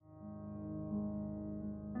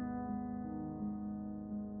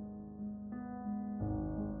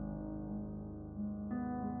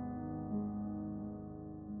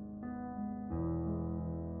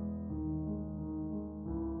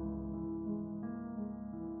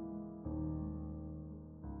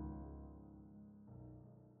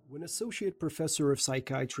An associate professor of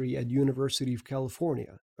psychiatry at University of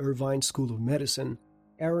California, Irvine School of Medicine,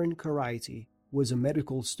 Aaron Karaiti, was a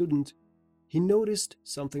medical student. He noticed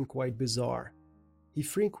something quite bizarre. He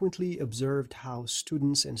frequently observed how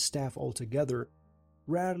students and staff altogether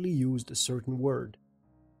rarely used a certain word.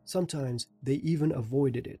 Sometimes they even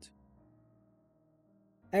avoided it.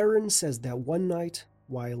 Aaron says that one night,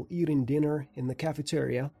 while eating dinner in the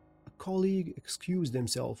cafeteria, a colleague excused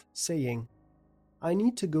himself, saying, "I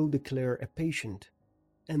need to go declare a patient,"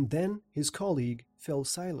 and then his colleague fell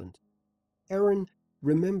silent. Aaron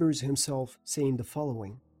remembers himself saying the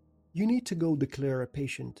following, "You need to go declare a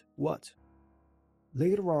patient what?"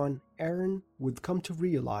 Later on, Aaron would come to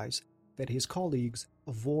realize that his colleagues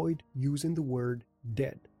avoid using the word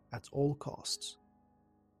dead at all costs.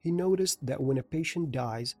 He noticed that when a patient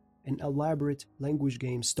dies, an elaborate language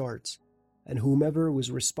game starts, and whomever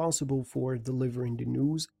was responsible for delivering the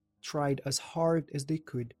news tried as hard as they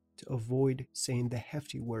could to avoid saying the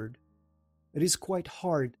hefty word. It is quite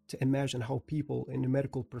hard to imagine how people in the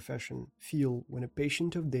medical profession feel when a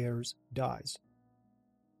patient of theirs dies.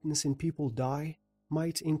 Witnessing people die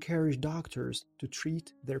might encourage doctors to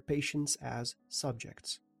treat their patients as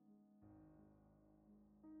subjects.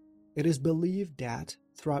 It is believed that,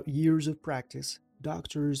 throughout years of practice,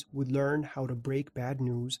 doctors would learn how to break bad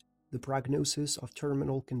news, the prognosis of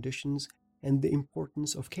terminal conditions, and the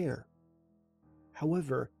importance of care.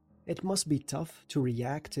 However, it must be tough to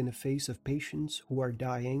react in the face of patients who are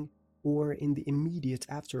dying or in the immediate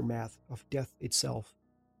aftermath of death itself.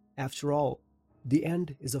 After all, the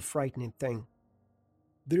end is a frightening thing.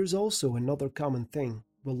 There's also another common thing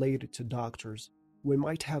related to doctors. We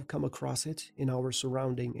might have come across it in our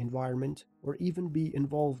surrounding environment or even be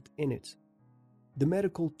involved in it. The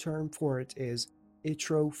medical term for it is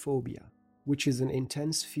atrophobia, which is an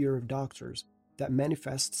intense fear of doctors that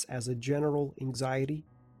manifests as a general anxiety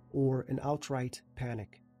or an outright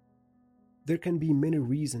panic. There can be many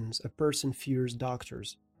reasons a person fears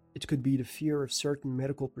doctors. It could be the fear of certain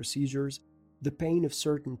medical procedures, the pain of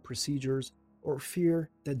certain procedures, or fear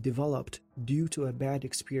that developed due to a bad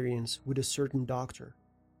experience with a certain doctor.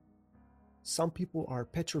 Some people are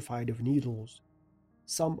petrified of needles.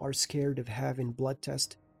 Some are scared of having blood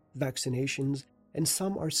tests, vaccinations, and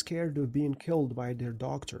some are scared of being killed by their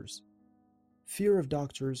doctors. Fear of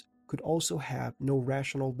doctors could also have no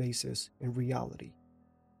rational basis in reality,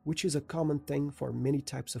 which is a common thing for many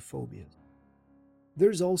types of phobias.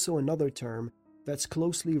 There's also another term that's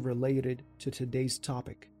closely related to today's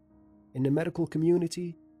topic. In the medical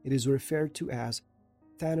community, it is referred to as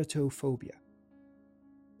thanatophobia,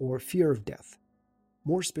 or fear of death.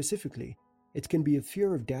 More specifically, it can be a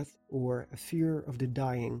fear of death or a fear of the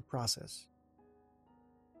dying process.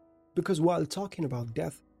 Because while talking about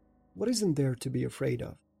death, what isn't there to be afraid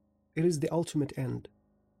of? It is the ultimate end.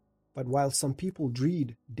 But while some people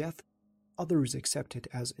dread death, others accept it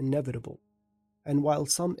as inevitable. And while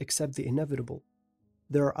some accept the inevitable,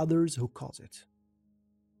 there are others who cause it.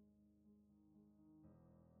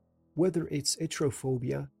 Whether it's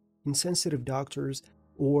atrophobia, insensitive doctors,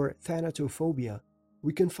 or thanatophobia,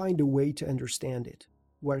 we can find a way to understand it.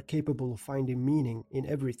 We are capable of finding meaning in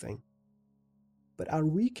everything. But are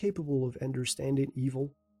we capable of understanding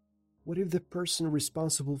evil? What if the person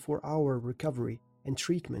responsible for our recovery and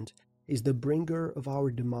treatment is the bringer of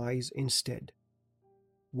our demise instead?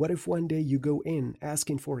 What if one day you go in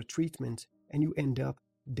asking for a treatment and you end up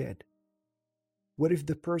dead? What if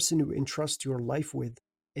the person you entrust your life with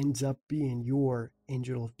ends up being your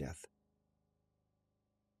angel of death?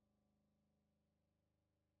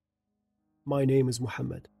 My name is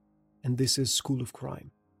Muhammad, and this is School of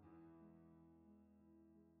Crime.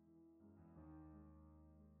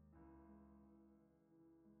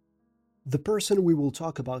 The person we will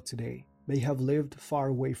talk about today may have lived far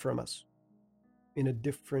away from us, in a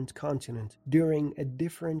different continent, during a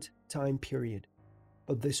different time period,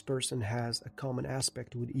 but this person has a common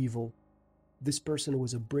aspect with evil. This person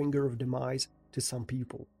was a bringer of demise to some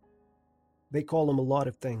people. They call him a lot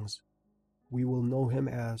of things. We will know him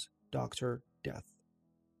as Dr. Death.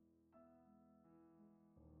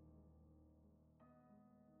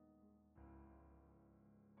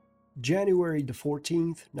 January the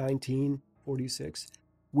 14th, 1946,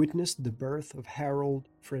 witnessed the birth of Harold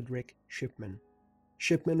Frederick Shipman.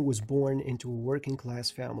 Shipman was born into a working-class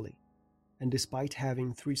family, and despite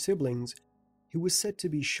having 3 siblings, he was said to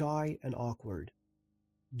be shy and awkward.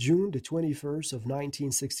 June the 21st of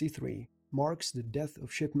 1963 marks the death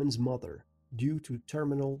of Shipman's mother due to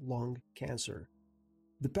terminal lung cancer.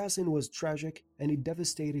 The passing was tragic and it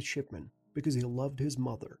devastated Shipman because he loved his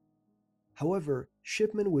mother. However,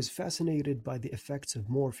 Shipman was fascinated by the effects of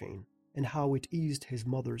morphine, and how it eased his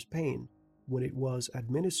mother's pain when it was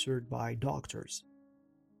administered by doctors.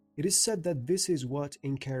 It is said that this is what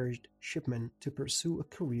encouraged Shipman to pursue a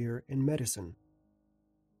career in medicine.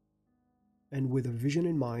 And with a vision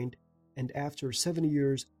in mind, and after 7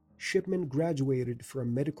 years, Shipman graduated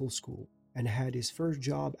from medical school and had his first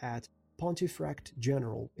job at Pontefract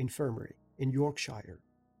General Infirmary in Yorkshire.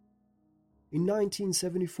 In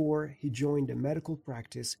 1974, he joined a medical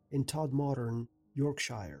practice in Todmorden,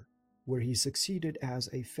 Yorkshire, where he succeeded as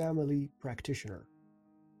a family practitioner.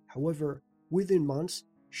 However, within months,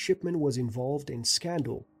 Shipman was involved in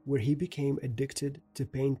scandal where he became addicted to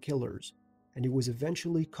painkillers, and he was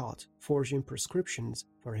eventually caught forging prescriptions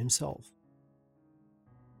for himself.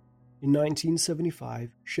 In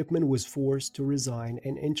 1975, Shipman was forced to resign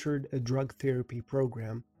and entered a drug therapy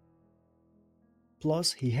program.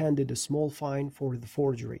 Plus, he handed a small fine for the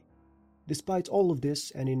forgery. Despite all of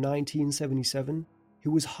this, and in 1977, he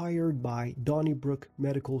was hired by Donnybrook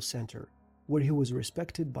Medical Center, where he was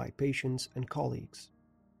respected by patients and colleagues.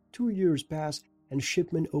 2 years pass, and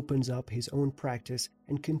Shipman opens up his own practice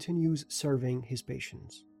and continues serving his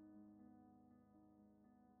patients.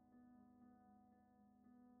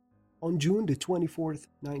 On June the 24th,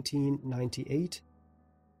 1998,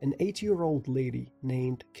 an 80-year-old lady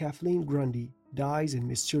named Kathleen Grundy dies in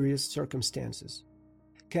mysterious circumstances.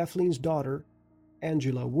 Kathleen's daughter,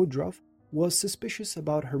 Angela Woodruff, was suspicious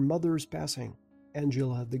about her mother's passing.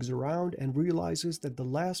 Angela digs around and realizes that the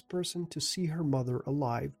last person to see her mother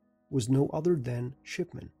alive was no other than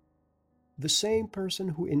Shipman, the same person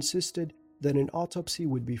who insisted that an autopsy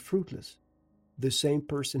would be fruitless, the same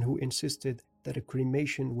person who insisted that a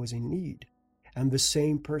cremation was in need, and the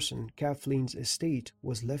same person Kathleen's estate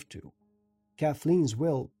was left to. Kathleen's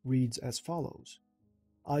will reads as follows: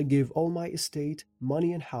 I give all my estate,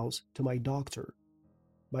 money and house to my doctor.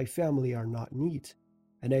 My family are not neat,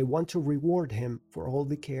 and I want to reward him for all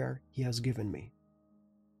the care he has given me.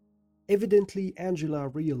 Evidently, Angela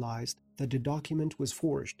realized that the document was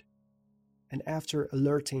forged, and after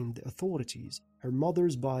alerting the authorities, her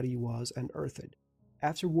mother's body was unearthed.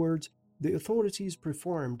 Afterwards, the authorities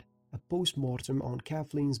performed a post-mortem on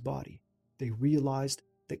Kathleen's body. They realized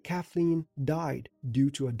that Kathleen died due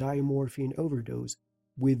to a diamorphine overdose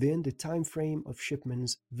within the time frame of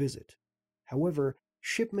Shipman's visit. However,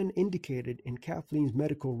 Shipman indicated in Kathleen's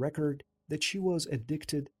medical record that she was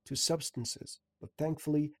addicted to substances, but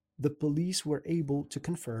thankfully, the police were able to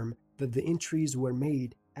confirm that the entries were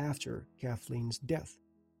made after Kathleen's death.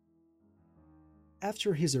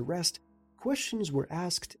 After his arrest, questions were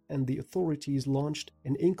asked and the authorities launched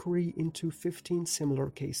an inquiry into 15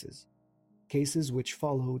 similar cases which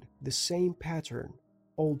followed the same pattern.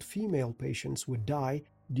 Old female patients would die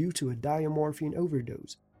due to a diamorphine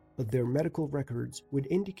overdose, but their medical records would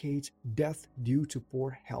indicate death due to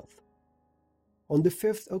poor health. On the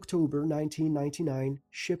 5th October 1999,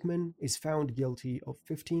 Shipman is found guilty of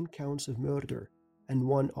 15 counts of murder and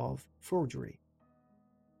 1 of forgery.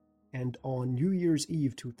 And on New Year's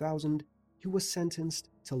Eve 2000, he was sentenced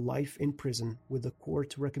to life in prison with a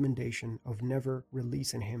court recommendation of never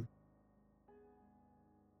releasing him.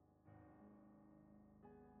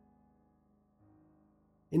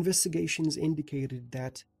 Investigations indicated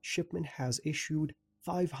that Shipman has issued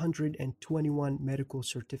 521 medical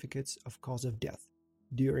certificates of cause of death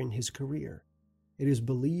during his career. It is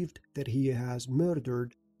believed that he has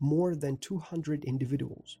murdered more than 200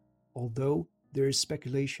 individuals, although there is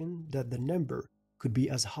speculation that the number could be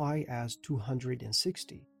as high as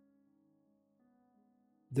 260.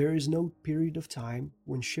 There is no period of time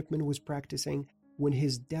when Shipman was practicing when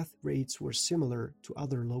his death rates were similar to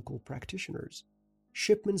other local practitioners.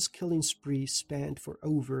 Shipman's killing spree spanned for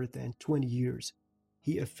over than 20 years.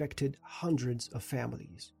 He affected hundreds of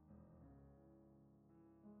families.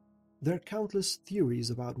 There are countless theories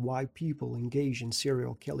about why people engage in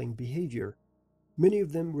serial killing behavior. Many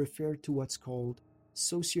of them refer to what's called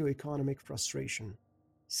socioeconomic frustration,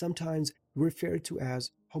 sometimes referred to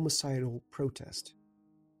as homicidal protest.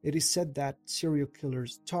 It is said that serial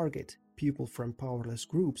killers target people from powerless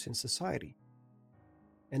groups in society.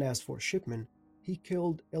 And as for Shipman, he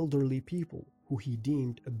killed elderly people who he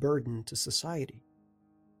deemed a burden to society.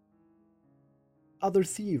 Other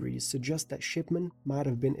theories suggest that Shipman might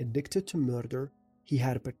have been addicted to murder, he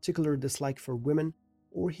had a particular dislike for women,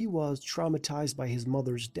 or he was traumatized by his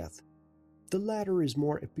mother's death. The latter is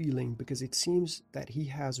more appealing because it seems that he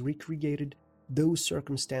has recreated those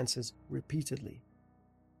circumstances repeatedly.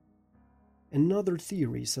 Another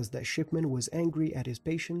theory says that Shipman was angry at his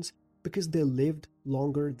patients because they lived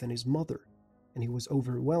longer than his mother, and he was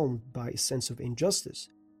overwhelmed by a sense of injustice,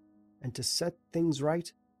 and to set things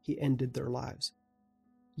right, he ended their lives.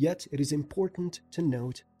 Yet it is important to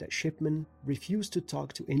note that Shipman refused to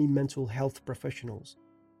talk to any mental health professionals.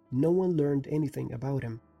 No one learned anything about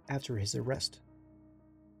him after his arrest.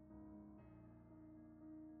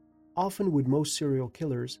 Often with most serial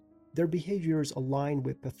killers, their behaviors align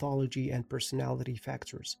with pathology and personality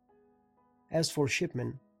factors. As for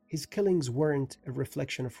Shipman, his killings weren't a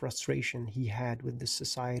reflection of frustration he had with the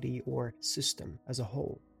society or system as a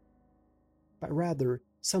whole, but rather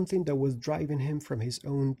something that was driving him from his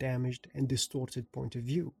own damaged and distorted point of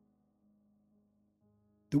view.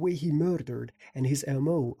 The way he murdered and his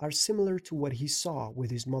MO are similar to what he saw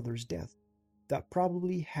with his mother's death. That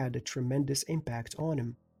probably had a tremendous impact on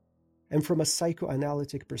him. And from a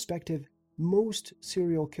psychoanalytic perspective, most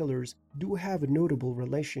serial killers do have a notable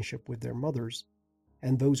relationship with their mothers,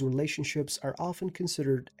 and those relationships are often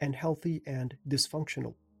considered unhealthy and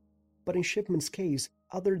dysfunctional. But in Shipman's case,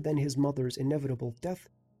 other than his mother's inevitable death,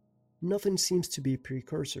 nothing seems to be a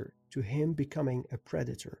precursor to him becoming a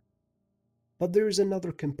predator. But there is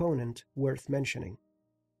another component worth mentioning,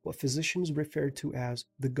 what physicians refer to as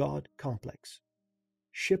the God complex.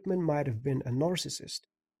 Shipman might have been a narcissist,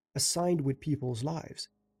 assigned with people's lives.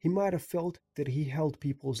 He might have felt that he held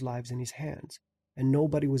people's lives in his hands, and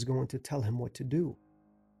nobody was going to tell him what to do.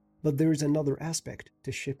 But there is another aspect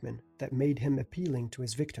to Shipman that made him appealing to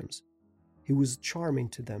his victims. He was charming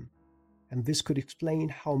to them, and this could explain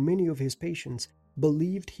how many of his patients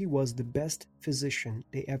believed he was the best physician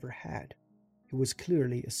they ever had. He was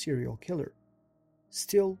clearly a serial killer.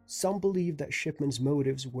 Still, some believe that Shipman's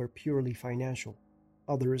motives were purely financial.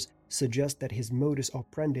 Others suggest that his modus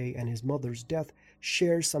operandi and his mother's death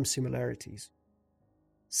share some similarities.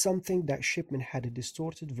 Some think that Shipman had a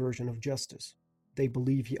distorted version of justice. They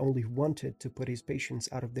believe he only wanted to put his patients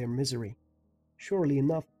out of their misery. Surely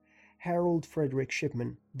enough, Harold Frederick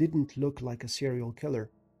Shipman didn't look like a serial killer.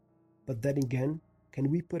 But then again, can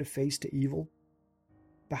we put a face to evil?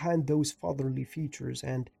 Behind those fatherly features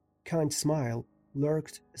and kind smile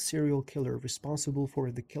lurked a serial killer responsible for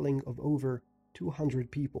the killing of over 200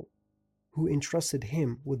 people, who entrusted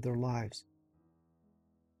him with their lives.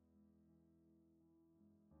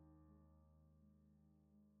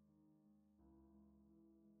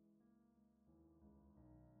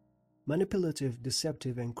 Manipulative,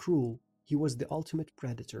 deceptive, and cruel, he was the ultimate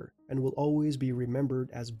predator and will always be remembered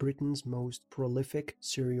as Britain's most prolific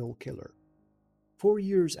serial killer. 4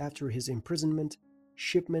 years after his imprisonment,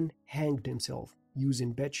 Shipman hanged himself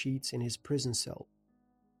using bedsheets in his prison cell.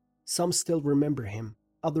 Some still remember him,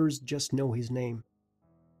 others just know his name.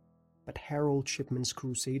 But Harold Shipman's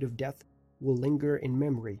crusade of death will linger in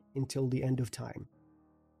memory until the end of time.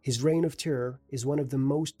 His reign of terror is one of the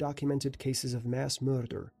most documented cases of mass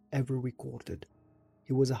murder ever recorded.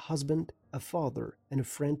 He was a husband, a father, and a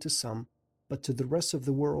friend to some, but to the rest of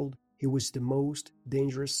the world, he was the most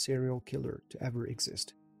dangerous serial killer to ever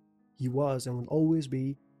exist. He was and will always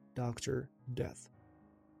be Dr. Death.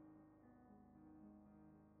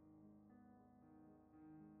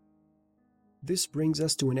 This brings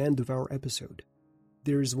us to an end of our episode.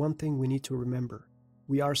 There is one thing we need to remember.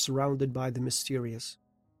 We are surrounded by the mysterious.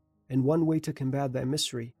 And one way to combat that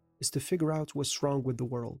mystery is to figure out what's wrong with the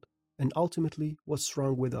world, and ultimately what's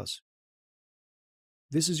wrong with us.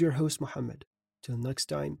 This is your host, Muhammad. Till next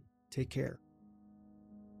time, take care.